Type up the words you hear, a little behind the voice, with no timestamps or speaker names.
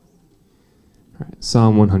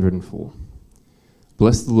Psalm 104.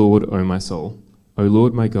 Bless the Lord, O my soul. O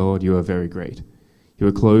Lord my God, you are very great. You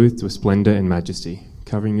are clothed with splendor and majesty,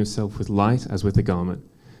 covering yourself with light as with a garment,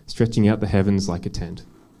 stretching out the heavens like a tent.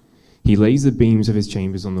 He lays the beams of his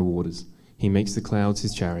chambers on the waters. He makes the clouds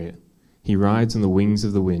his chariot. He rides on the wings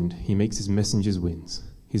of the wind. He makes his messengers winds,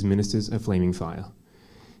 his ministers a flaming fire.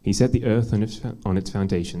 He set the earth on its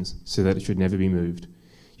foundations, so that it should never be moved.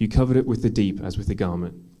 You covered it with the deep as with a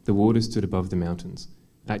garment. The waters stood above the mountains.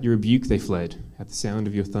 At your rebuke they fled. At the sound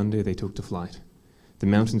of your thunder they took to flight. The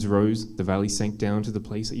mountains rose, the valleys sank down to the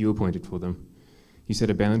place that you appointed for them. You set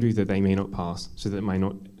a boundary that they may not pass, so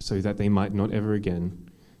that they might not ever again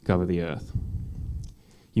cover the earth.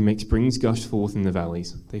 You make springs gush forth in the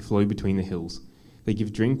valleys. They flow between the hills. They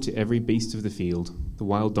give drink to every beast of the field. The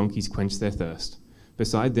wild donkeys quench their thirst.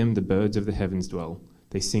 Beside them the birds of the heavens dwell.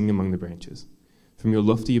 They sing among the branches. From your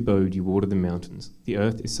lofty abode you water the mountains. The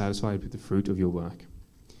earth is satisfied with the fruit of your work.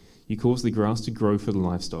 You cause the grass to grow for the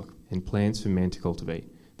livestock, and plants for man to cultivate,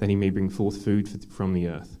 that he may bring forth food from the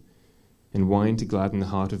earth, and wine to gladden the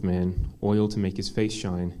heart of man, oil to make his face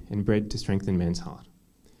shine, and bread to strengthen man's heart.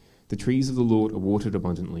 The trees of the Lord are watered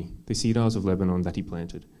abundantly, the cedars of Lebanon that he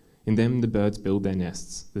planted. In them the birds build their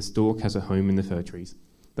nests. The stork has a home in the fir trees.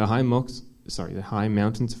 The high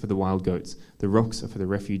mountains are for the wild goats. The rocks are for the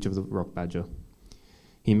refuge of the rock badger.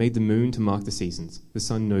 He made the moon to mark the seasons. The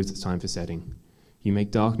sun knows its time for setting. You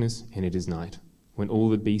make darkness, and it is night, when all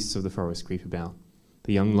the beasts of the forest creep about.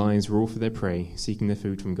 The young lions roar for their prey, seeking their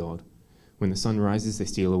food from God. When the sun rises, they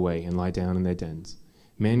steal away and lie down in their dens.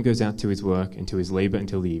 Man goes out to his work and to his labor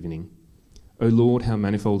until the evening. O Lord, how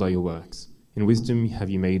manifold are your works! In wisdom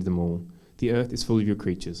have you made them all. The earth is full of your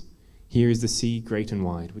creatures. Here is the sea, great and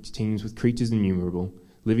wide, which teems with creatures innumerable,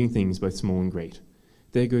 living things both small and great.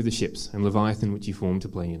 There go the ships, and Leviathan which you formed to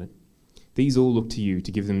play in it. These all look to you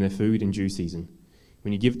to give them their food in due season.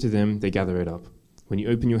 When you give it to them, they gather it up. When you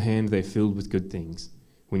open your hand, they are filled with good things.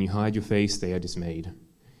 When you hide your face, they are dismayed.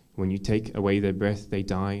 When you take away their breath, they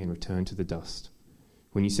die and return to the dust.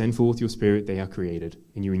 When you send forth your spirit, they are created,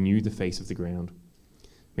 and you renew the face of the ground.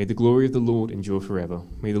 May the glory of the Lord endure forever.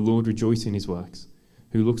 May the Lord rejoice in his works.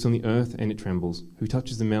 Who looks on the earth, and it trembles. Who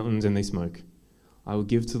touches the mountains, and they smoke. I will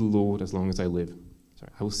give to the Lord as long as I live.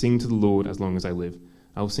 I will sing to the Lord as long as I live.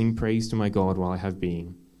 I will sing praise to my God while I have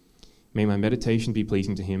being. May my meditation be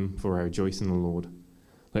pleasing to him, for I rejoice in the Lord.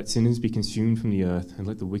 Let sinners be consumed from the earth, and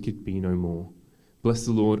let the wicked be no more. Bless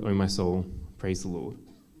the Lord, O my soul. Praise the Lord.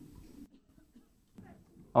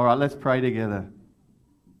 All right, let's pray together.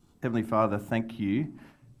 Heavenly Father, thank you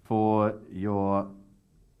for your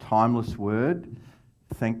timeless word.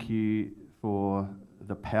 Thank you for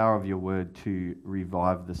the power of your word to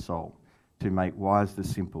revive the soul, to make wise the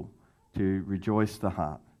simple, to rejoice the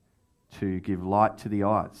heart, to give light to the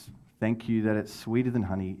eyes. Thank you that it's sweeter than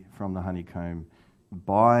honey from the honeycomb.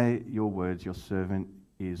 By your words, your servant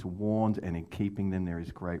is warned, and in keeping them there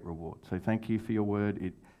is great reward. So thank you for your word.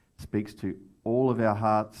 It speaks to all of our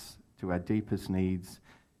hearts, to our deepest needs,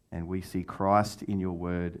 and we see Christ in your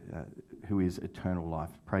word, who is eternal life.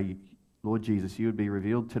 Pray, Lord Jesus, you would be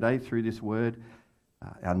revealed today through this word,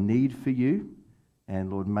 our need for you, and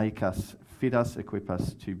Lord, make us, fit us, equip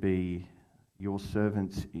us to be your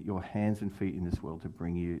servants, your hands and feet in this world, to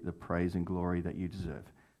bring you the praise and glory that you deserve.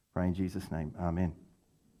 Pray in Jesus' name. Amen.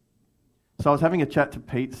 So I was having a chat to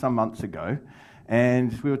Pete some months ago,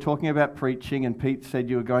 and we were talking about preaching, and Pete said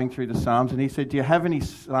you were going through the Psalms, and he said, do you have any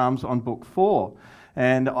Psalms on book 4?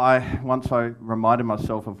 And once I reminded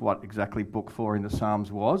myself of what exactly book 4 in the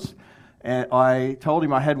Psalms was, and I told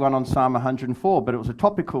him I had one on Psalm 104, but it was a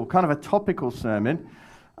topical sermon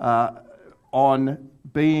on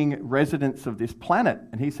being residents of this planet.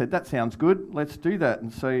 And he said, that sounds good, let's do that.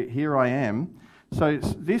 And so here I am. So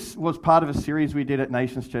this was part of a series we did at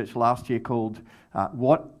Nations Church last year called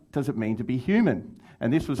What Does It Mean to Be Human?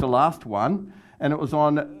 And this was the last one, and it was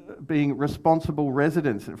on being responsible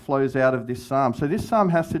residents. It flows out of this psalm. So this psalm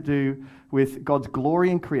has to do with God's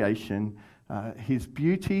glory in creation, his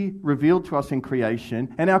beauty revealed to us in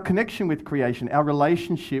creation, and our connection with creation, our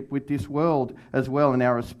relationship with this world as well, and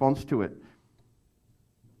our response to it.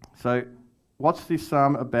 So what's this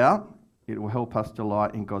psalm about? It will help us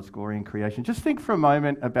delight in God's glory in creation. Just think for a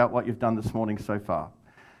moment about what you've done this morning so far.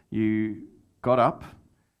 You got up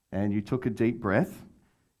and you took a deep breath.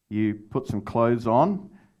 You put some clothes on.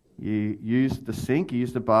 You used the sink. You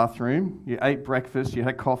used the bathroom. You ate breakfast. You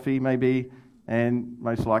had coffee maybe, and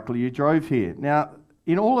most likely you drove here. Now,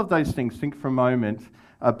 in all of those things, think for a moment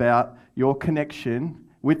about your connection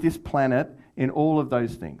with this planet in all of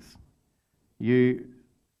those things. You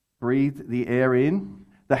breathed the air in.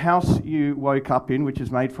 The house you woke up in, which is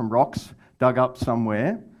made from rocks, dug up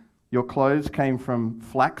somewhere. Your clothes came from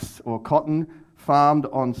flax or cotton farmed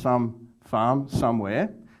on some farm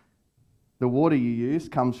somewhere. The water you use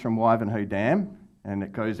comes from Wivenhoe Dam, and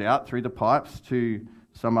it goes out through the pipes to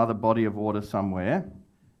some other body of water somewhere.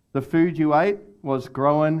 The food you ate was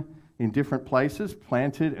grown in different places,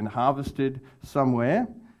 planted and harvested somewhere.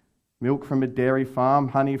 Milk from a dairy farm,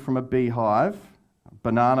 honey from a beehive,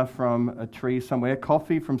 banana from a tree somewhere,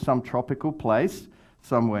 coffee from some tropical place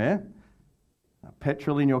somewhere,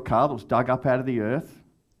 petrol in your car that was dug up out of the earth.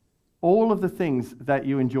 All of the things that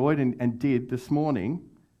you enjoyed and did this morning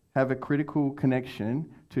have a critical connection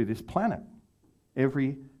to this planet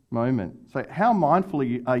every moment. So how mindful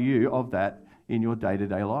are you of that in your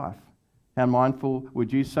day-to-day life? How mindful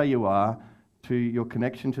would you say you are to your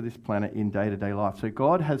connection to this planet in day-to-day life? So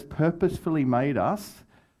God has purposefully made us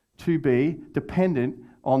to be dependent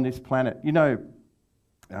on this planet. You know,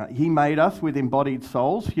 He made us with embodied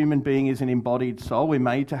souls. Human being is an embodied soul. We're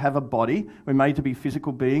made to have a body. We're made to be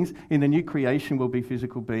physical beings. In the new creation, we'll be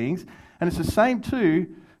physical beings. And it's the same too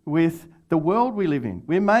with the world we live in.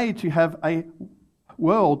 We're made to have a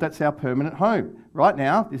world that's our permanent home. Right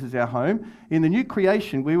now, this is our home. In the new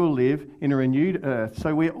creation, we will live in a renewed earth.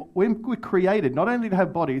 So we're created not only to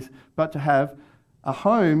have bodies, but to have a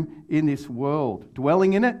home in this world,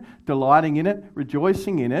 dwelling in it, delighting in it,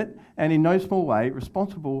 rejoicing in it, and in no small way,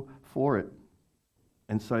 responsible for it.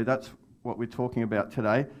 And so that's what we're talking about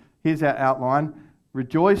today. Here's our outline.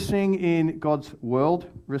 Rejoicing in God's world,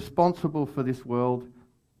 responsible for this world,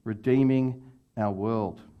 redeeming our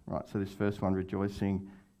world. Right, so this first one, rejoicing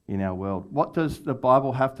in our world. What does the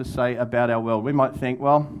Bible have to say about our world? We might think,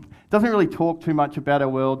 well, it doesn't really talk too much about our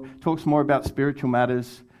world. It talks more about spiritual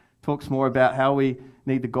matters. It talks more about how we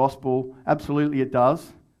need the gospel. Absolutely it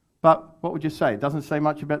does. But what would you say? It doesn't say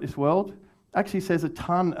much about this world? It actually says a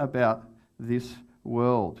ton about this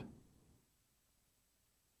world.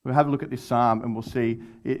 We'll have a look at this psalm and we'll see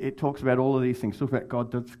it talks about all of these things. It talks about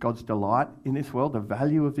God's delight in this world, the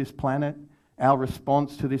value of this planet, our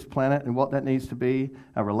response to this planet and what that needs to be,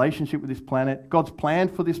 our relationship with this planet, God's plan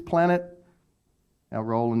for this planet, our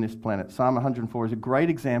role in this planet. Psalm 104 is a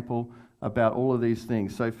great example about all of these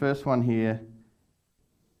things. So first one here,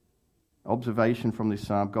 observation from this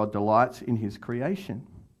psalm, God delights in His creation.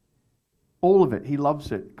 All of it, He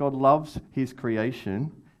loves it. God loves His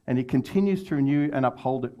creation and He continues to renew and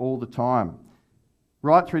uphold it all the time.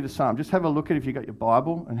 Right through the psalm. Just have a look at, if you've got your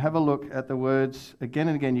Bible, and have a look at the words. Again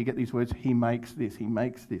and again you get these words, He makes this, He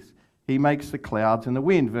makes this. He makes the clouds and the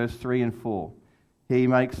wind, verse 3 and 4. He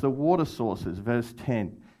makes the water sources, verse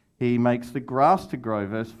 10. He makes the grass to grow,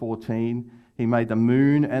 verse 14. He made the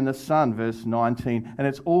moon and the sun, verse 19. And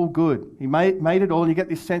it's all good. He made it all, and you get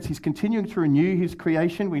this sense He's continuing to renew His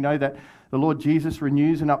creation. We know that the Lord Jesus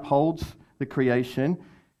renews and upholds the creation.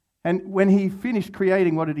 And when He finished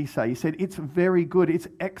creating, what did He say? He said, it's very good, it's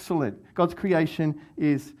excellent. God's creation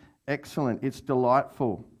is excellent, it's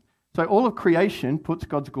delightful. So all of creation puts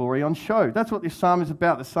God's glory on show. That's what this psalm is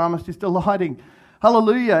about. The psalmist is delighting.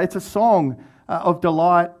 Hallelujah, it's a song of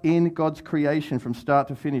delight in God's creation from start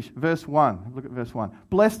to finish. Verse 1, look at verse 1.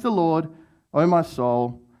 Bless the Lord, O my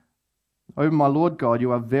soul. O my Lord God,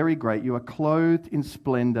 you are very great. You are clothed in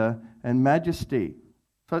splendor and majesty.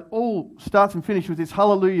 So it all starts and finishes with this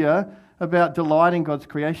hallelujah about delighting God's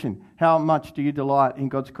creation. How much do you delight in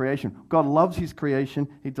God's creation? God loves His creation.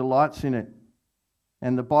 He delights in it.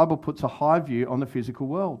 And the Bible puts a high view on the physical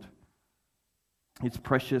world. It's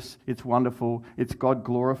precious. It's wonderful. It's God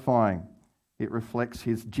glorifying. It reflects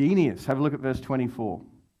His genius. Have a look at verse 24.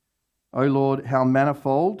 O Lord, how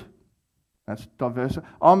manifold. That's diverse.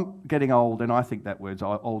 I'm getting old and I think that word's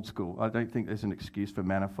old school. I don't think there's an excuse for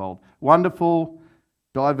manifold. Wonderful.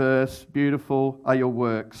 Diverse, beautiful are your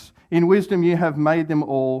works. In wisdom you have made them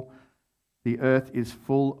all. The earth is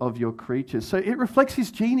full of your creatures. So it reflects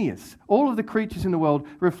His genius. All of the creatures in the world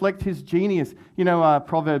reflect His genius. You know,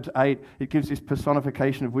 Proverbs 8, it gives this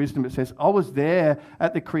personification of wisdom. It says, I was there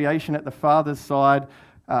at the creation, at the Father's side,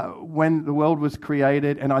 when the world was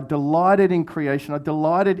created, and I delighted in creation. I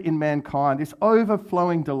delighted in mankind. This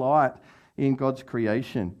overflowing delight in God's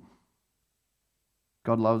creation.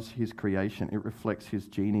 God loves His creation. It reflects His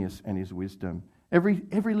genius and His wisdom. Every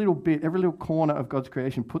little bit, every little corner of God's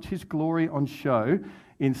creation puts His glory on show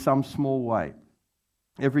in some small way.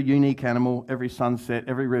 Every unique animal, every sunset,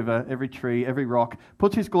 every river, every tree, every rock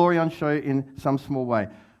puts His glory on show in some small way.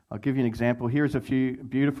 I'll give you an example. Here's a few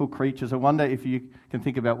beautiful creatures. I wonder if you can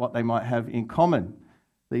think about what they might have in common,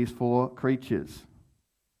 these four creatures.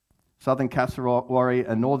 Southern cassowary,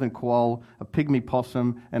 a northern quoll, a pygmy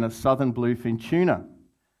possum, and a southern bluefin tuna.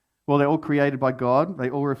 Well, they're all created by God. They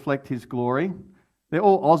all reflect His glory. They're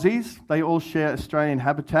all Aussies. They all share Australian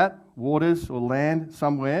habitat, waters or land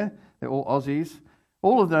somewhere. They're all Aussies.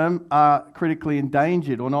 All of them are critically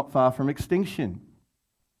endangered or not far from extinction.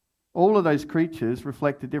 All of those creatures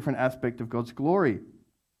reflect a different aspect of God's glory.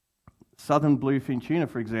 Southern bluefin tuna,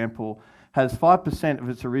 for example, has 5% of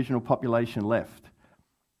its original population left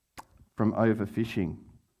from overfishing.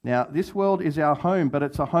 Now, this world is our home, but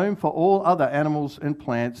it's a home for all other animals and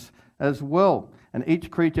plants as well. And each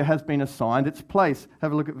creature has been assigned its place.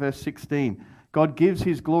 Have a look at verse 16. God gives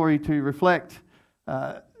his glory to reflect.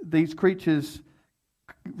 These creatures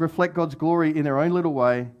reflect God's glory in their own little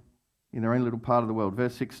way, in their own little part of the world.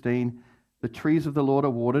 Verse 16, the trees of the Lord are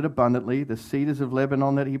watered abundantly, the cedars of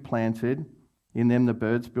Lebanon that he planted. In them the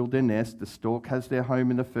birds build their nest, the stork has their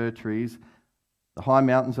home in the fir trees. The high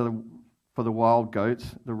mountains are for the wild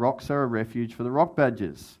goats, the rocks are a refuge for the rock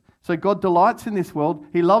badgers. So God delights in this world,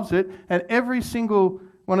 he loves it, and every single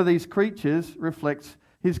one of these creatures reflects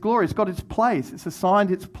his glory. It's got its place, it's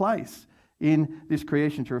assigned its place in this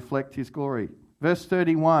creation to reflect his glory. Verse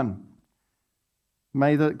 31,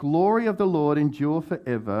 may the glory of the Lord endure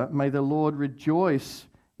forever. May the Lord rejoice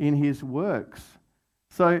in his works.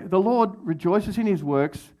 So the Lord rejoices in his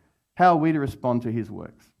works. How are we to respond to his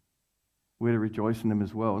works? We're to rejoice in them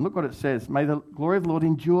as well. And look what it says. May the glory of the Lord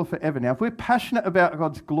endure forever. Now, if we're passionate about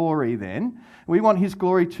God's glory then, we want his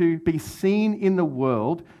glory to be seen in the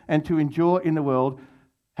world and to endure in the world.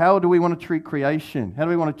 How do we want to treat creation? How do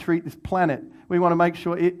we want to treat this planet? We want to make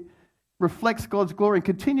sure it reflects God's glory and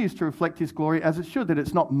continues to reflect his glory as it should, that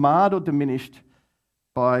it's not marred or diminished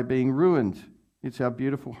by being ruined. It's our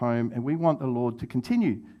beautiful home, and we want the Lord to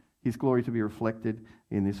continue his glory to be reflected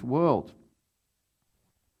in this world.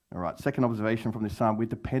 All right, second observation from this psalm, we're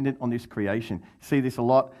dependent on this creation. You see this a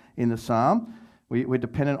lot in the psalm. We're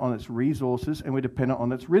dependent on its resources and we're dependent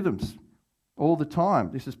on its rhythms all the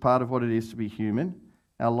time. This is part of what it is to be human.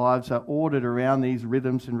 Our lives are ordered around these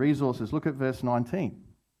rhythms and resources. Look at verse 19.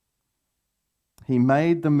 He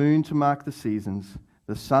made the moon to mark the seasons.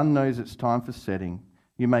 The sun knows its time for setting.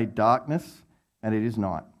 You made darkness, and it is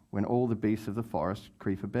night, when all the beasts of the forest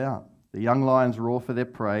creep about. The young lions roar for their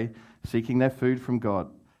prey, seeking their food from God.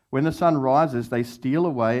 When the sun rises, they steal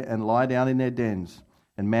away and lie down in their dens,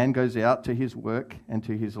 and man goes out to his work and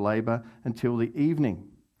to his labour until the evening.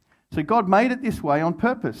 So God made it this way on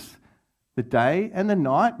purpose. The day and the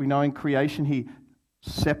night, we know in creation he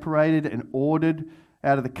separated and ordered.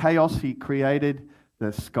 Out of the chaos, he created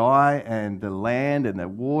the sky and the land and the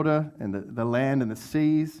water and the land and the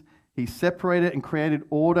seas. He separated and created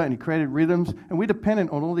order and he created rhythms. And we're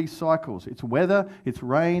dependent on all these cycles. It's weather, it's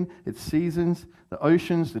rain, it's seasons, the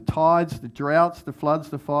oceans, the tides, the droughts, the floods,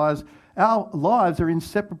 the fires. Our lives are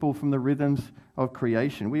inseparable from the rhythms of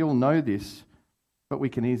creation. We all know this, but we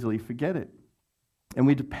can easily forget it. And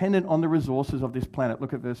we're dependent on the resources of this planet.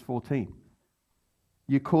 Look at verse 14.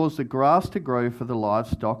 You cause the grass to grow for the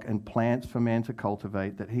livestock and plants for man to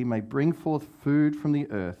cultivate, that he may bring forth food from the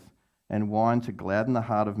earth and wine to gladden the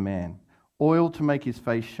heart of man, oil to make his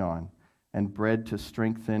face shine, and bread to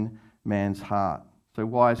strengthen man's heart. So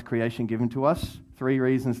why is creation given to us? 3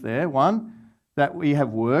 reasons there. 1, that we have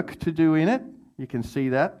work to do in it. You can see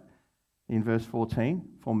that in verse 14,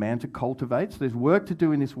 for man to cultivate. So there's work to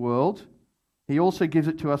do in this world. He also gives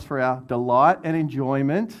it to us for our delight and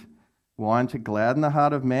enjoyment. Wine to gladden the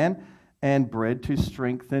heart of man, and bread to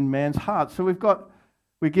strengthen man's heart. So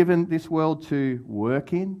we're given this world to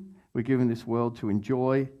work in, we're given this world to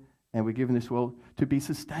enjoy, and we're given this world to be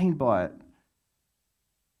sustained by it.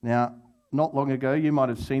 Now, not long ago, you might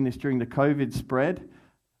have seen this during the COVID spread.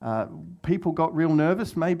 People got real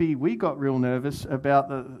nervous. Maybe we got real nervous about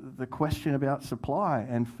the question about supply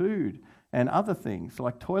and food and other things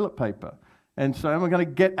like toilet paper. And so we're going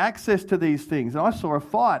to get access to these things. And I saw a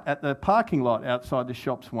fight at the parking lot outside the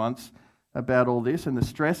shops once about all this and the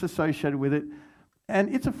stress associated with it.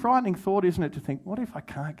 And it's a frightening thought, isn't it, to think, what if I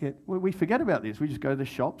can't get... Well, we forget about this. We just go to the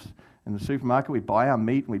shops and the supermarket, we buy our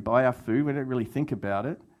meat and we buy our food. We don't really think about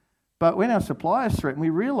it. But when our suppliers threaten, we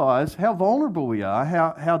realise how vulnerable we are,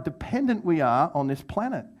 how dependent we are on this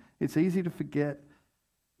planet. It's easy to forget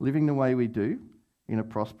living the way we do in a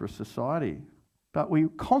prosperous society. But we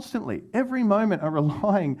constantly, every moment, are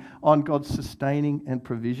relying on God's sustaining and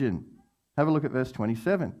provision. Have a look at verse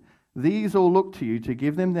 27. These all look to you to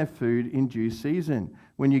give them their food in due season.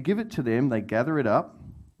 When you give it to them, they gather it up.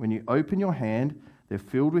 When you open your hand, they're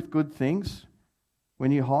filled with good things.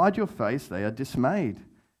 When you hide your face, they are dismayed.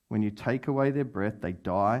 When you take away their breath, they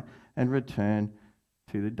die and return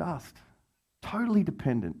to the dust. Totally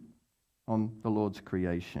dependent on the Lord's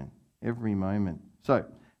creation, every moment. So,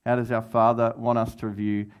 how does our Father want us to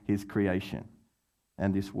view his creation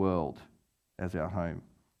and this world as our home.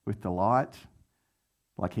 With delight,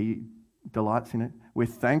 like he delights in it.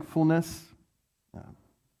 With thankfulness,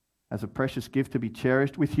 as a precious gift to be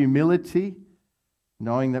cherished. With humility,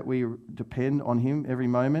 knowing that we depend on him every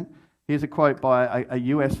moment. Here's a quote by a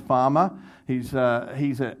US farmer. He's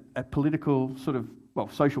a political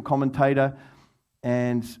social commentator,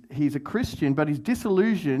 and he's a Christian, but he's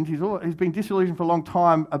disillusioned. He's been disillusioned for a long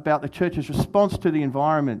time about the church's response to the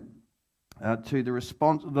environment, to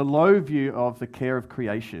the low view of the care of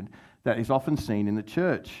creation that is often seen in the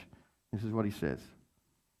church. This is what he says.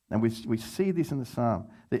 And we see this in the psalm.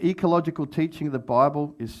 The ecological teaching of the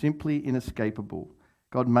Bible is simply inescapable.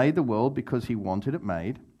 God made the world because he wanted it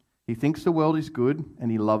made. He thinks the world is good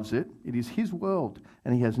and he loves it. It is his world,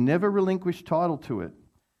 and he has never relinquished title to it,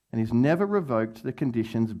 and he's never revoked the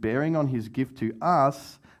conditions bearing on his gift to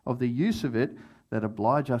us of the use of it that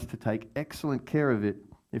oblige us to take excellent care of it.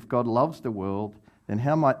 If God loves the world, then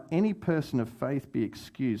how might any person of faith be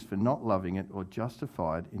excused for not loving it or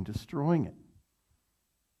justified in destroying it?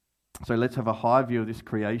 So let's have a high view of this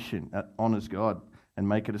creation that honours God and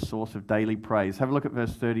make it a source of daily praise. Have a look at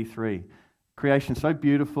verse 33. Creation so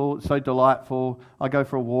beautiful, so delightful. I go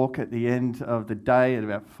for a walk at the end of the day at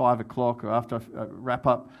about 5 o'clock or after I wrap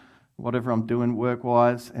up whatever I'm doing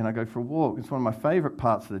work-wise, and I go for a walk. It's one of my favourite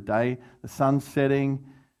parts of the day. The sun's setting.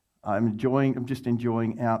 I'm just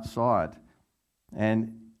enjoying outside.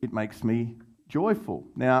 And it makes me joyful.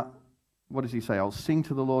 Now, what does he say? I'll sing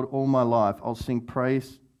to the Lord all my life. I'll sing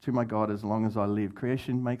praise to my God as long as I live.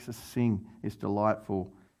 Creation makes us sing. It's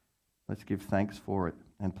delightful. Let's give thanks for it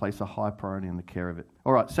and place a high priority in the care of it.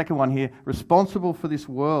 All right, second one here, responsible for this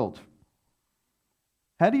world.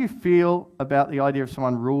 How do you feel about the idea of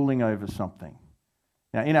someone ruling over something?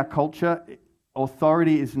 Now, in our culture,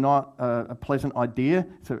 authority is not a pleasant idea.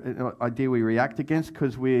 It's an idea we react against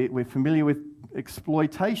because we're familiar with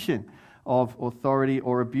exploitation of authority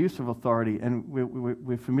or abuse of authority, and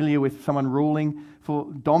we're familiar with someone ruling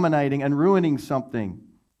for dominating and ruining something.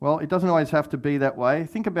 Well, it doesn't always have to be that way.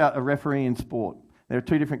 Think about a referee in sport. There are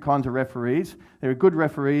two different kinds of referees. There are good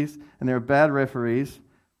referees and there are bad referees.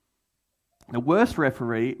 The worst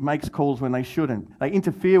referee makes calls when they shouldn't. They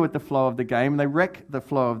interfere with the flow of the game and they wreck the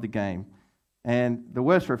flow of the game. And the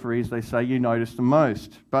worst referees, they say, you notice the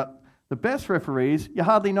most. But the best referees, you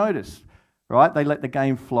hardly notice. Right? They let the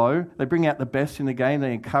game flow. They bring out the best in the game.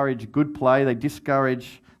 They encourage good play. They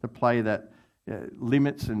discourage the play that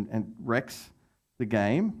limits and wrecks the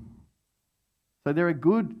game. So they're a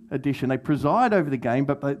good addition. They preside over the game,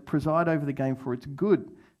 but they preside over the game for its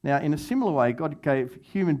good. Now, in a similar way, God gave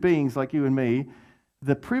human beings like you and me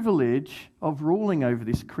the privilege of ruling over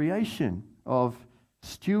this creation, of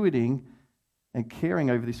stewarding and caring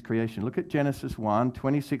over this creation. Look at Genesis 1,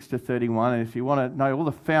 26 to 31. And if you want to know all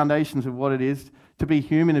the foundations of what it is to be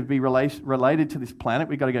human and be related to this planet,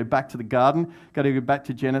 we've got to go back to the garden, got to go back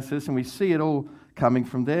to Genesis, and we see it all coming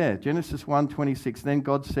from there. Genesis 1, 26. Then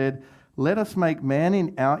God said, let us make man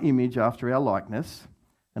in our image after our likeness,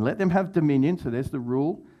 and let them have dominion. So there's the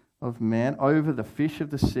rule of man over the fish of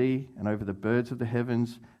the sea, and over the birds of the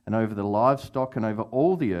heavens, and over the livestock, and over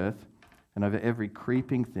all the earth, and over every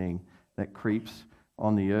creeping thing that creeps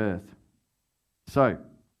on the earth. So,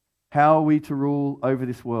 how are we to rule over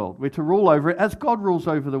this world? We're to rule over it as God rules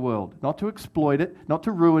over the world. Not to exploit it, not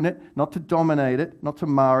to ruin it, not to dominate it, not to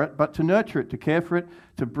mar it, but to nurture it, to care for it,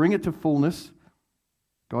 to bring it to fullness.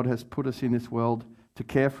 God has put us in this world to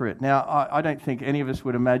care for it. Now, I don't think any of us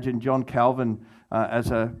would imagine John Calvin as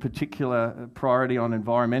a particular priority on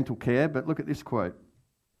environmental care, but look at this quote.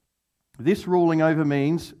 This ruling over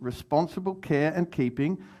means responsible care and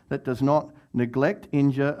keeping that does not neglect,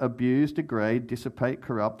 injure, abuse, degrade, dissipate,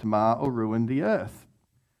 corrupt, mar, or ruin the earth.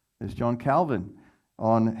 There's John Calvin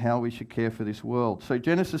on how we should care for this world. So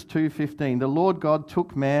Genesis 2:15, the Lord God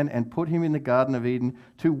took man and put him in the Garden of Eden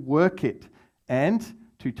to work it and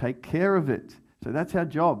to take care of it. So that's our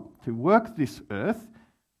job, to work this earth,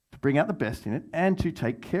 to bring out the best in it, and to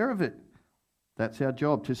take care of it. That's our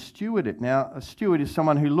job, to steward it. Now, a steward is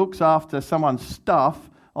someone who looks after someone's stuff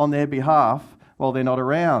on their behalf while they're not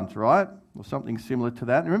around, right? Or something similar to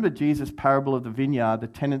that. Remember Jesus' parable of the vineyard, the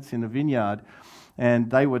tenants in the vineyard, and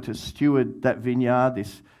they were to steward that vineyard.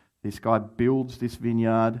 This guy builds this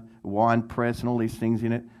vineyard, a wine press and all these things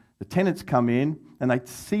in it. The tenants come in and they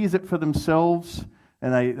seize it for themselves,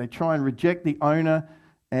 and they try and reject the owner,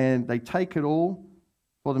 and they take it all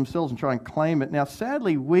for themselves and try and claim it. Now,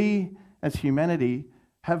 sadly, we as humanity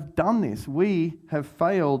have done this. We have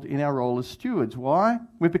failed in our role as stewards. Why?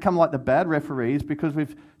 We've become like the bad referees because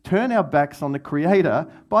we've turned our backs on the Creator.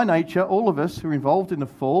 By nature, all of us who are involved in the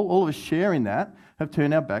fall, all of us share in that, have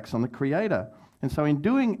turned our backs on the Creator. And so in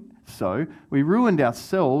doing so. We ruined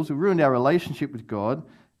ourselves, we ruined our relationship with God,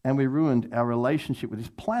 and we ruined our relationship with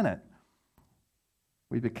this planet.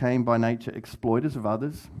 We became by nature exploiters of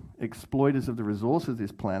others, exploiters of the resources of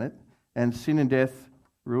this planet, and sin and death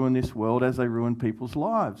ruin this world as they ruin people's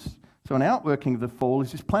lives. So an outworking of the fall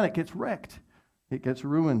is this planet gets wrecked. It gets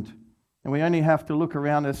ruined. And we only have to look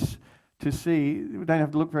around us to see, we don't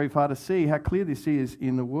have to look very far to see how clear this is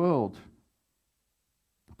in the world.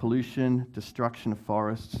 Pollution, destruction of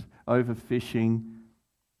forests, overfishing,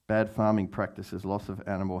 bad farming practices, loss of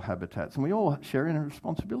animal habitats. And we all share in a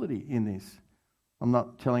responsibility in this. I'm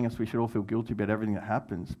not telling us we should all feel guilty about everything that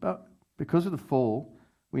happens, but because of the fall,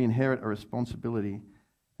 we inherit a responsibility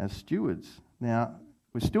as stewards. Now,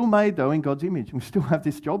 we're still made, though, in God's image. We still have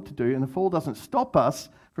this job to do, and the fall doesn't stop us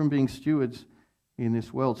from being stewards in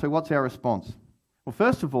this world. So what's our response? Well,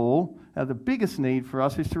 first of all, the biggest need for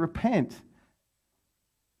us is to repent.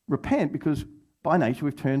 Repent because by nature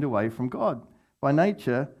we've turned away from God. By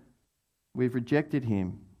nature, we've rejected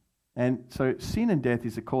him. And so sin and death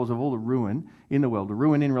is the cause of all the ruin in the world, the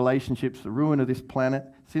ruin in relationships, the ruin of this planet.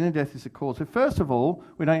 Sin and death is the cause. So first of all,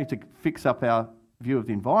 we don't need to fix up our view of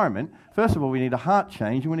the environment. First of all, we need a heart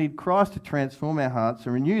change, and we need Christ to transform our hearts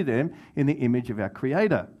and renew them in the image of our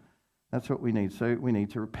Creator. That's what we need. So we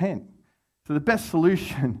need to repent. So the best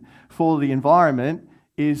solution for the environment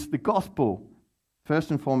is the gospel.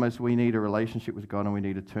 First and foremost, we need a relationship with God, and we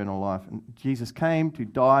need eternal life. And Jesus came to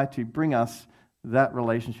die to bring us that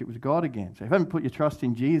relationship with God again. So if you haven't put your trust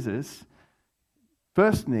in Jesus,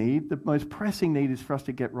 first need, the most pressing need is for us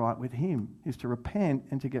to get right with him, is to repent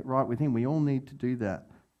and to get right with him. We all need to do that.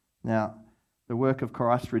 Now, the work of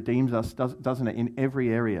Christ redeems us, doesn't it, in every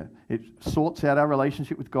area. It sorts out our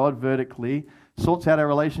relationship with God vertically, sorts out our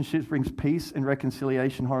relationships, brings peace and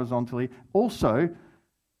reconciliation horizontally, also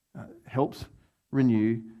helps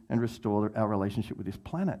renew and restore our relationship with this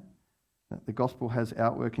planet. The gospel has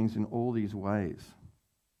outworkings in all these ways.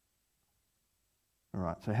 All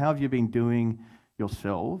right, so how have you been doing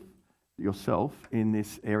yourself in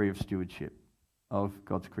this area of stewardship of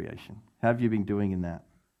God's creation? How have you been doing in that?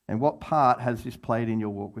 And what part has this played in your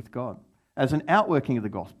walk with God? As an outworking of the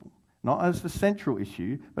gospel, not as the central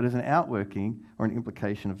issue, but as an outworking or an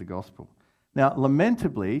implication of the gospel. Now,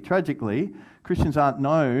 lamentably, tragically, Christians aren't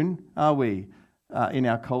known, are we, in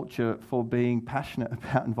our culture for being passionate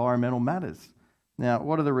about environmental matters. Now,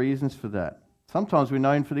 what are the reasons for that? Sometimes we're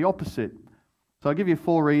known for the opposite. So I'll give you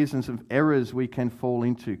 4 reasons of errors we can fall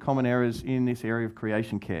into, common errors in this area of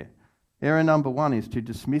creation care. Error number 1 is to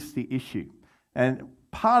dismiss the issue. And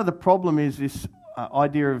part of the problem is this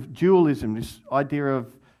idea of dualism, this idea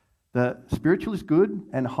of the spiritual is good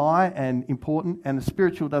and high and important, and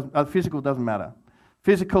the physical doesn't matter.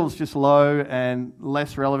 Physical is just low and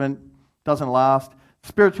less relevant, doesn't last.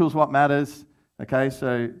 Spiritual is what matters. Okay,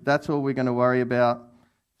 so that's all we're going to worry about.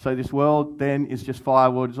 So this world then is just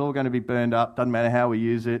firewood. It's all going to be burned up. Doesn't matter how we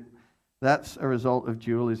use it. That's a result of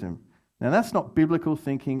dualism. Now, that's not biblical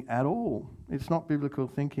thinking at all. It's not biblical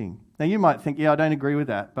thinking. Now, you might think, yeah, I don't agree with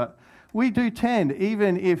that. But we do tend,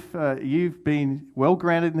 even if you've been well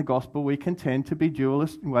grounded in the gospel, we can tend to be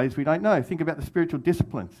dualist in ways we don't know. Think about the spiritual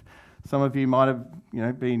disciplines. Some of you might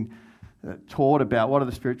have been taught about what are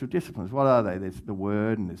the spiritual disciplines. What are they? There's the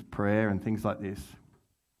word and there's prayer and things like this.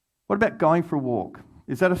 What about going for a walk?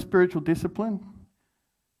 Is that a spiritual discipline?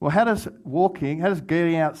 Well, how does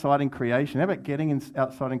getting outside in creation, how about getting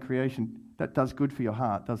outside in creation, that does good for your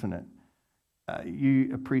heart, doesn't it?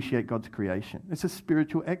 You appreciate God's creation. It's a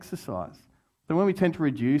spiritual exercise. So when we tend to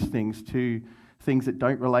reduce things to things that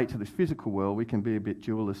don't relate to this physical world, we can be a bit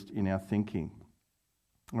dualist in our thinking.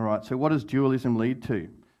 All right, so what does dualism lead to?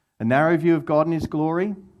 A narrow view of God and his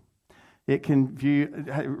glory. It can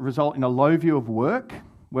result in a low view of work.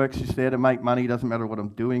 Work's just there to make money, doesn't matter what I'm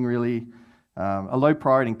doing really. A low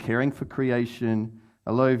priority in caring for creation.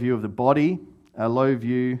 A low view of the body. A low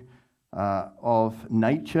view of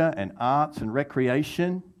nature and arts and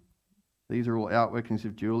recreation. These are all outworkings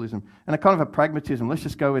of dualism. And a kind of a pragmatism. Let's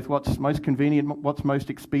just go with what's most convenient, what's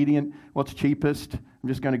most expedient, what's cheapest. I'm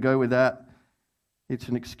just going to go with that. It's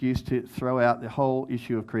an excuse to throw out the whole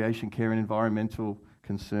issue of creation care and environmental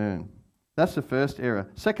concern. That's the first error.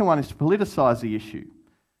 Second one is to politicise the issue.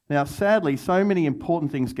 Now, sadly, so many important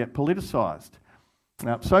things get politicised.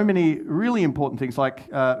 Now, so many really important things like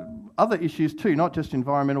other issues too, not just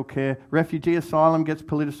environmental care. Refugee asylum gets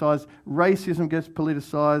politicised. Racism gets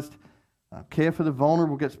politicised. Care for the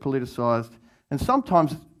vulnerable gets politicised. And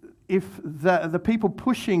sometimes if the people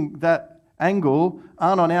pushing that angle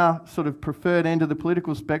aren't on our sort of preferred end of the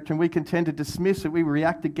political spectrum, we can tend to dismiss it, we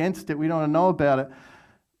react against it, we don't want to know about it.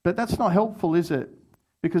 But that's not helpful, is it?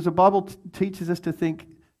 Because the Bible teaches us to think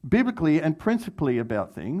biblically and principally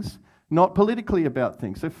about things, not politically about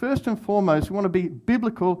things. So first and foremost, we want to be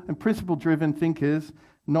biblical and principle-driven thinkers,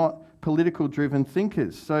 not political-driven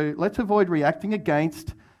thinkers. So let's avoid reacting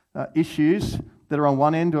against issues that are on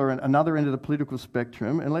one end or another end of the political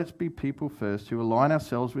spectrum, and let's be people first who align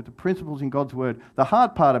ourselves with the principles in God's Word. The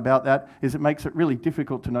hard part about that is it makes it really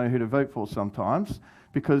difficult to know who to vote for sometimes,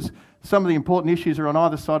 because some of the important issues are on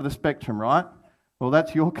either side of the spectrum, right? Well,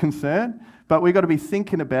 that's your concern, but we've got to be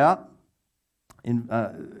thinking about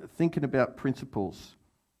principles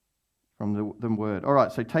from the Word. All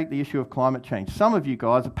right, so take the issue of climate change. Some of you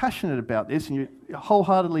guys are passionate about this and you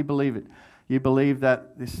wholeheartedly believe it. You believe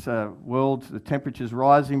that this world, the temperature's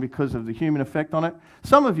rising because of the human effect on it.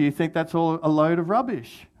 Some of you think that's all a load of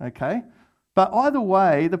rubbish, okay? But either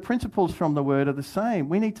way, the principles from the Word are the same.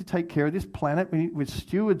 We need to take care of this planet. We're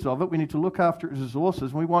stewards of it. We need to look after its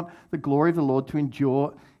resources. And we want the glory of the Lord to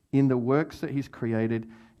endure in the works that He's created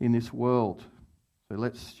in this world. So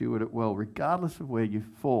let's steward it well, regardless of where you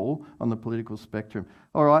fall on the political spectrum.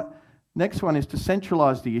 All right, next one is to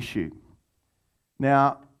centralise the issue.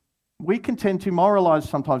 Now, we can tend to moralise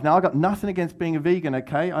sometimes. Now, I've got nothing against being a vegan,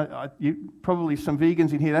 okay? Probably some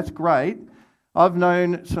vegans in here, that's great. I've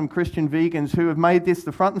known some Christian vegans who have made this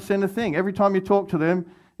the front and centre thing. Every time you talk to them,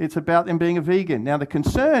 it's about them being a vegan. Now, the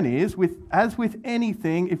concern is, as with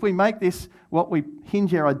anything, if we make this what we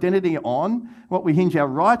hinge our identity on, what we hinge our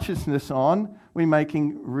righteousness on, we're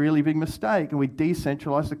making a really big mistake, and we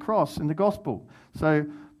decentralise the cross and the gospel. So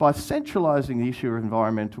by centralising the issue of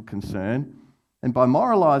environmental concern, and by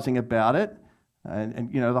moralising about it,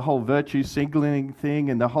 and you know, the whole virtue signaling thing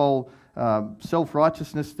and the whole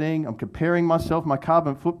self-righteousness thing, I'm comparing myself, my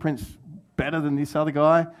carbon footprint's better than this other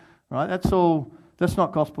guy, right? That's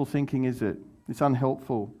not gospel thinking, is it? It's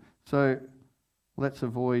unhelpful. So let's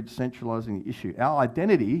avoid centralising the issue. Our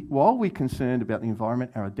identity, while we're concerned about the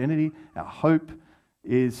environment, our identity, our hope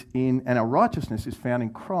is in, and our righteousness is found in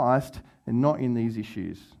Christ and not in these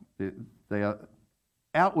issues. They are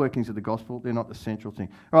outworkings of the gospel, they're not the central thing.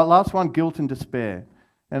 All right, last one, guilt and despair.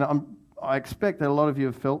 And I expect that a lot of you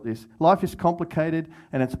have felt this. Life is complicated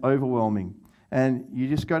and it's overwhelming. And you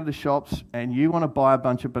just go to the shops and you want to buy a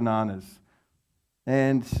bunch of bananas.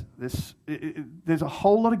 And there's a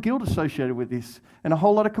whole lot of guilt associated with this and a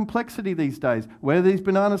whole lot of complexity these days. Where these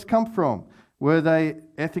bananas come from? Were they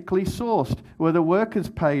ethically sourced? Were the workers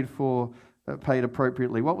paid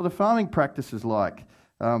appropriately? What were the farming practices like?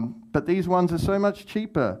 But these ones are so much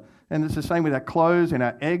cheaper. And it's the same with our clothes and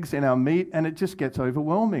our eggs and our meat, and it just gets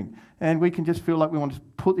overwhelming. And we can just feel like we want to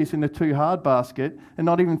put this in the too hard basket and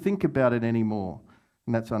not even think about it anymore.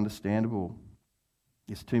 And that's understandable.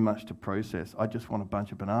 It's too much to process. I just want a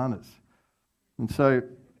bunch of bananas. And so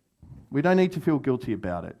we don't need to feel guilty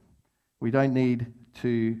about it. We don't need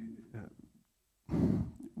to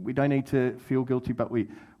feel guilty, but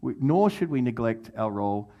nor should we neglect our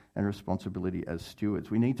role and responsibility as stewards.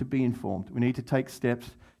 We need to be informed. We need to take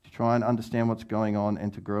steps to try and understand what's going on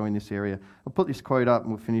and to grow in this area. I'll put this quote up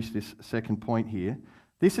and we'll finish this second point here.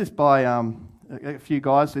 This is by a few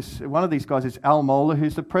guys. One of these guys is Al Mohler,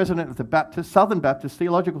 who's the president of the Southern Baptist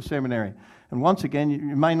Theological Seminary. And once again, you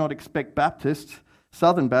may not expect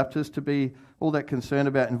Southern Baptists, to be all that concerned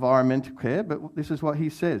about environmental care, but this is what he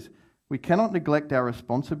says. We cannot neglect our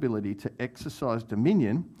responsibility to exercise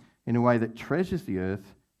dominion in a way that treasures the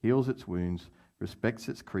earth, heals its wounds, respects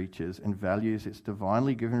its creatures, and values its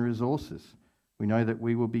divinely given resources. We know that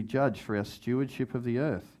we will be judged for our stewardship of the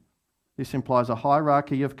earth. This implies a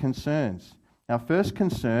hierarchy of concerns. Our first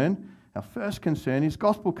concern is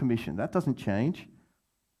gospel commission. That doesn't change.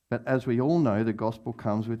 But as we all know, the gospel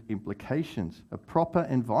comes with implications. A proper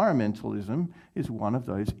environmentalism is one of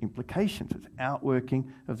those implications. It's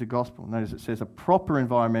outworking of the gospel. Notice it says a proper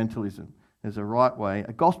environmentalism. There's a right way,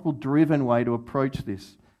 a gospel-driven way to approach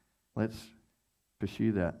this. Let's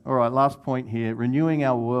pursue that. All right, last point here, renewing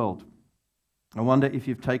our world. I wonder if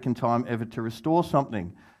you've taken time ever to restore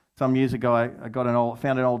something. Some years ago, I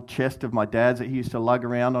found an old chest of my dad's that he used to lug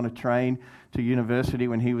around on a train to university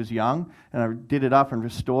when he was young, and I did it up and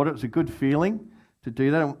restored it. It was a good feeling to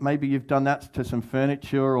do that. Maybe you've done that to some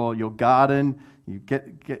furniture or your garden. You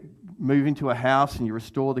move into a house and you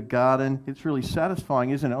restore the garden. It's really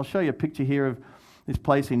satisfying, isn't it? I'll show you a picture here of this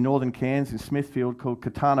place in northern Cairns in Smithfield called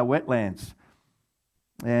Katana Wetlands.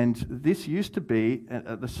 And this used to be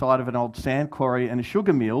at the site of an old sand quarry and a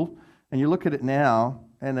sugar mill, and you look at it now,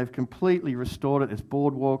 and they've completely restored it. There's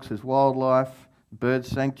boardwalks, there's wildlife, bird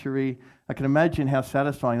sanctuary. I can imagine how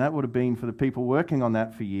satisfying that would have been for the people working on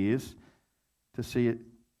that for years to see it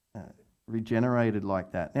regenerated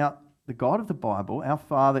like that. Now, the God of the Bible, our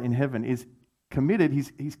Father in heaven, is committed.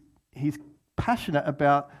 He's passionate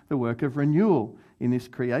about the work of renewal in this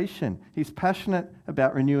creation. He's passionate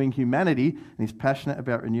about renewing humanity, and he's passionate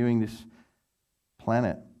about renewing this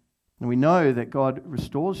planet. And we know that God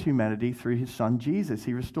restores humanity through his son Jesus.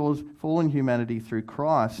 He restores fallen humanity through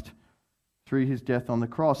Christ, through his death on the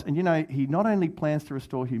cross. And he not only plans to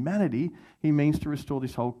restore humanity, he means to restore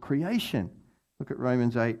this whole creation. Look at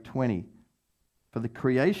Romans 8:20. For the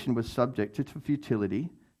creation was subjected to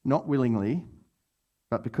futility, not willingly,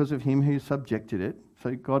 but because of him who subjected it.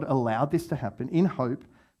 So God allowed this to happen in hope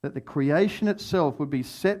that the creation itself would be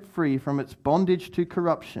set free from its bondage to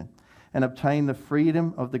corruption and obtain the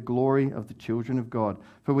freedom of the glory of the children of God.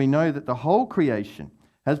 For we know that the whole creation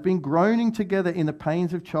has been groaning together in the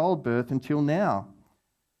pains of childbirth until now.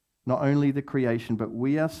 Not only the creation, but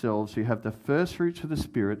we ourselves who have the first fruits of the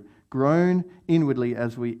Spirit groan inwardly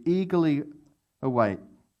as we eagerly await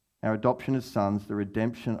our adoption as sons, the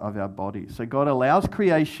redemption of our bodies. So God allows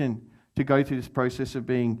creation to go through this process of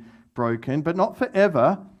being broken, but not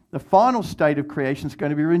forever. The final state of creation is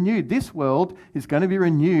going to be renewed. This world is going to be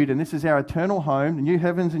renewed, and this is our eternal home, the new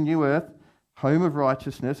heavens and new earth, home of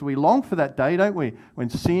righteousness. We long for that day, don't we? When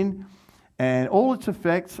sin and all its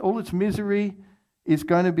effects, all its misery is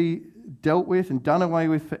going to be dealt with and done away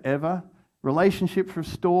with forever. Relationships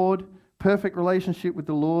restored, perfect relationship with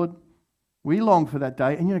the Lord. We long for that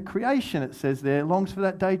day. And creation, it says there, longs for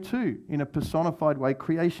that day too, in a personified way.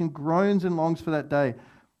 Creation groans and longs for that day.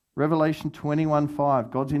 Revelation 21:5,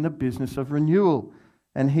 God's in the business of renewal.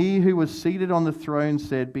 And he who was seated on the throne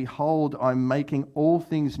said, Behold, I'm making all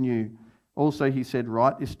things new. Also he said,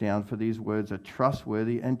 Write this down, for these words are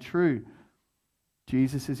trustworthy and true.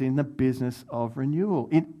 Jesus is in the business of renewal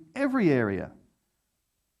in every area.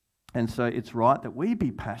 And so it's right that we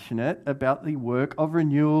be passionate about the work of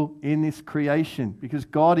renewal in this creation, because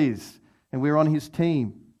God is, and we're on his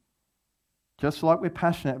team. Just like we're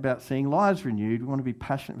passionate about seeing lives renewed, we want to be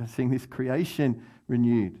passionate about seeing this creation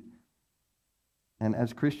renewed. And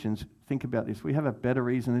as Christians, think about this. We have a better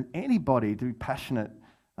reason than anybody to be passionate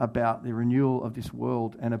about the renewal of this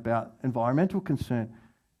world and about environmental concern.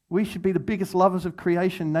 We should be the biggest lovers of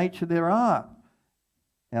creation nature there are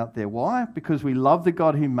out there. Why? Because we love the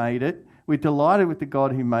God who made it. We're delighted with the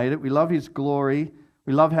God who made it. We love his glory.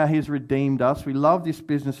 We love how he's redeemed us. We love this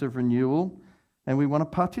business of renewal, and we want to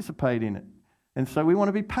participate in it. And so we want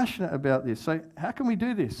to be passionate about this. So how can we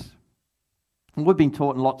do this? And we've been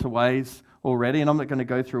taught in lots of ways already, and I'm not going to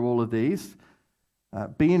go through all of these.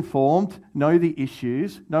 Be informed, know the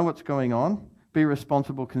issues, know what's going on, be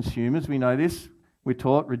responsible consumers. We know this. We're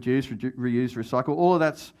taught reduce, reuse, recycle. All of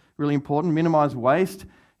that's really important. Minimize waste.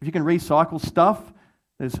 If you can recycle stuff,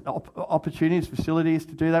 there's opportunities, facilities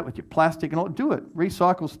to do that with your plastic and all. Do it.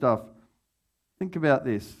 Recycle stuff. Think about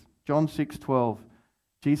this. John 6:12.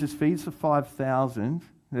 Jesus feeds the 5,000.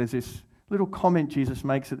 There's this little comment Jesus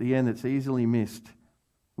makes at the end that's easily missed.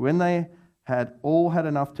 When they had all had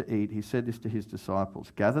enough to eat, he said this to his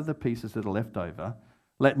disciples, gather the pieces that are left over,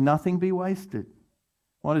 let nothing be wasted.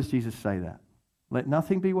 Why does Jesus say that? Let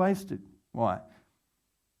nothing be wasted. Why?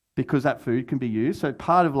 Because that food can be used. So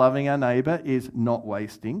part of loving our neighbour is not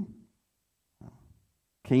wasting.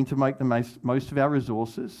 Keen to make the most of our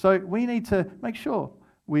resources. So we need to make sure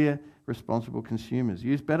we're responsible consumers.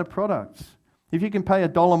 Use better products. If you can pay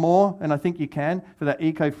 $1 more, and I think you can, for that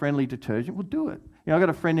eco-friendly detergent, well, do it. I've got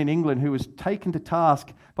a friend in England who was taken to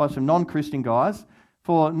task by some non-Christian guys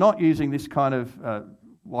for not using this kind of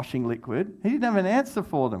washing liquid. He didn't have an answer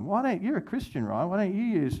for them. You're a Christian, right? Why don't you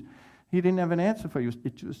use... He didn't have an answer for you.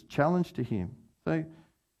 It was challenged to him. So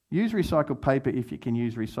use recycled paper if you can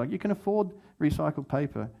use recycled. You can afford recycled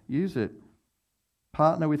paper. Use it.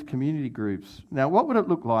 Partner with community groups. Now, what would it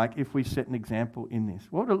look like if we set an example in this?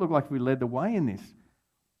 What would it look like if we led the way in this?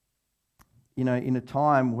 In a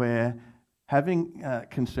time where having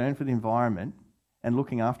concern for the environment and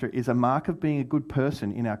looking after it is a mark of being a good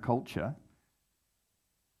person in our culture,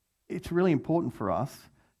 it's really important for us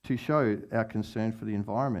to show our concern for the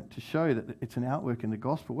environment, to show that it's an outwork in the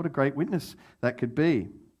gospel. What a great witness that could be.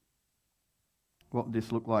 What would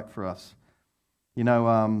this look like for us?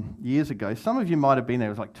 Years ago, some of you might have been there,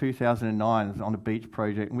 it was like 2009, it was on a beach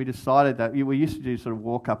project, and we decided that we used to do sort of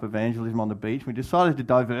walk-up evangelism on the beach. We decided to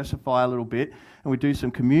diversify a little bit, and we do some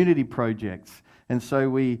community projects. And so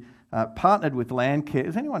we partnered with Landcare.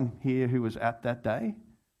 Is anyone here who was at that day?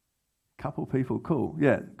 A couple of people, cool.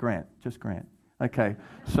 Yeah, Grant. Okay,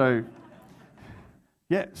 so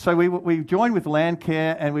we joined with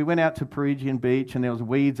Landcare, and we went out to Peregian Beach, and there was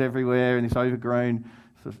weeds everywhere in this overgrown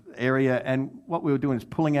sort of area, and what we were doing is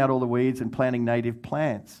pulling out all the weeds and planting native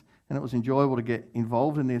plants, and it was enjoyable to get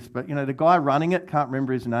involved in this. But the guy running it, can't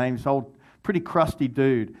remember his name, this old pretty crusty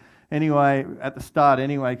dude, Anyway, at the start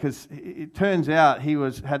anyway, because it turns out he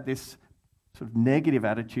had this sort of negative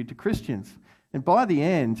attitude to Christians. And by the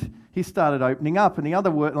end, he started opening up, and the other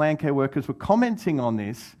Landcare workers were commenting on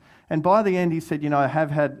this. And by the end, he said, I have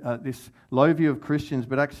had this low view of Christians,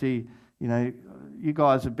 but actually, you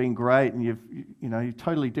guys have been great, and you're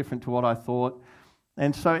totally different to what I thought.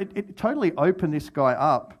 And so it totally opened this guy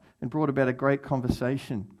up and brought about a great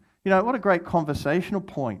conversation. What a great conversational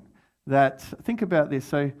point. Think about this.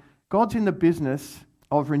 So God's in the business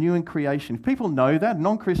of renewing creation. If people know that,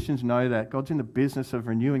 non-Christians know that, God's in the business of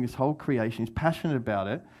renewing this whole creation. He's passionate about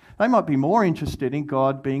it. They might be more interested in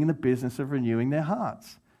God being in the business of renewing their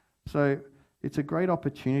hearts. So it's a great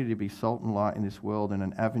opportunity to be salt and light in this world and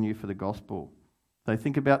an avenue for the gospel. So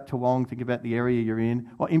think about Toowong, think about the area you're in.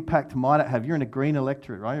 What impact might it have? You're in a green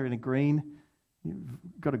electorate, right? You've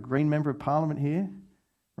got a Green Member of Parliament here,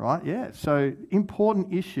 right? Yeah, so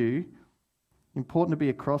important issue, important to be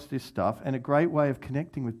across this stuff, and a great way of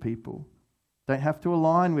connecting with people. Don't have to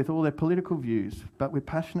align with all their political views, but we're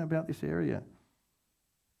passionate about this area.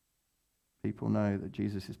 People know that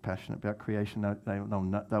Jesus is passionate about creation.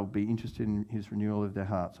 They'll be interested in his renewal of their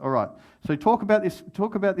hearts. All right, so talk about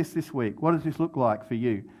this week. What does this look like for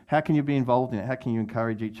you? How can you be involved in it? How can you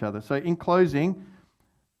encourage each other? So in closing,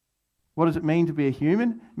 what does it mean to be a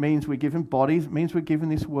human? It means we're given bodies. It means we're given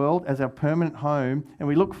this world as our permanent home. And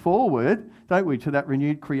we look forward, don't we, to that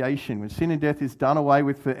renewed creation. When sin and death is done away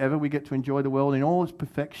with forever, we get to enjoy the world in all its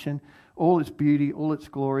perfection, all its beauty, all its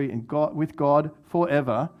glory, and with God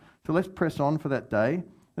forever. So let's press on for that day.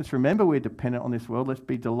 Let's remember we're dependent on this world. Let's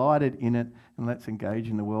be delighted in it. And let's engage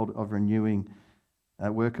in the world of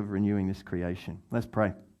work of renewing this creation. Let's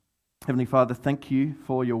pray. Heavenly Father, thank you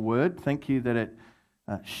for your word. Thank you that it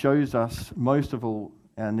shows us most of all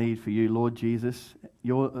our need for you, Lord Jesus,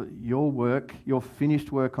 your work, your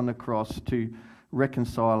finished work on the cross to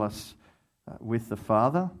reconcile us with the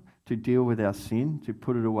Father, to deal with our sin, to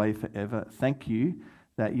put it away forever. Thank you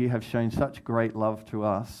that you have shown such great love to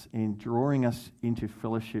us in drawing us into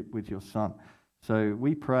fellowship with your Son. So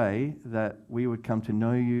we pray that we would come to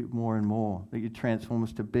know you more and more, that you transform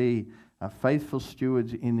us to be faithful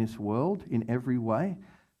stewards in this world in every way,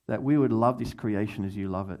 that we would love this creation as you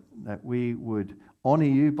love it, that we would honour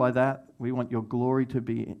you by that. We want your glory to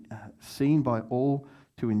be seen by all,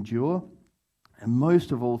 to endure, and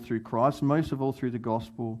most of all through Christ, most of all through the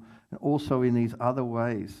gospel, and also in these other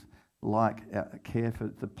ways, like care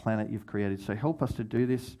for the planet you've created. So help us to do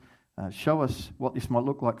this. Show us what this might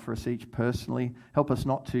look like for us each personally. Help us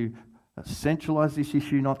not to centralise this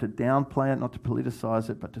issue, not to downplay it, not to politicise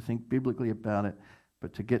it, but to think biblically about it,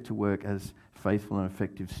 but to get to work as faithful and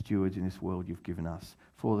effective stewards in this world you've given us.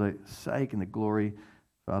 For the sake and the glory,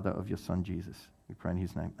 Father, of your Son Jesus. We pray in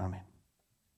his name. Amen.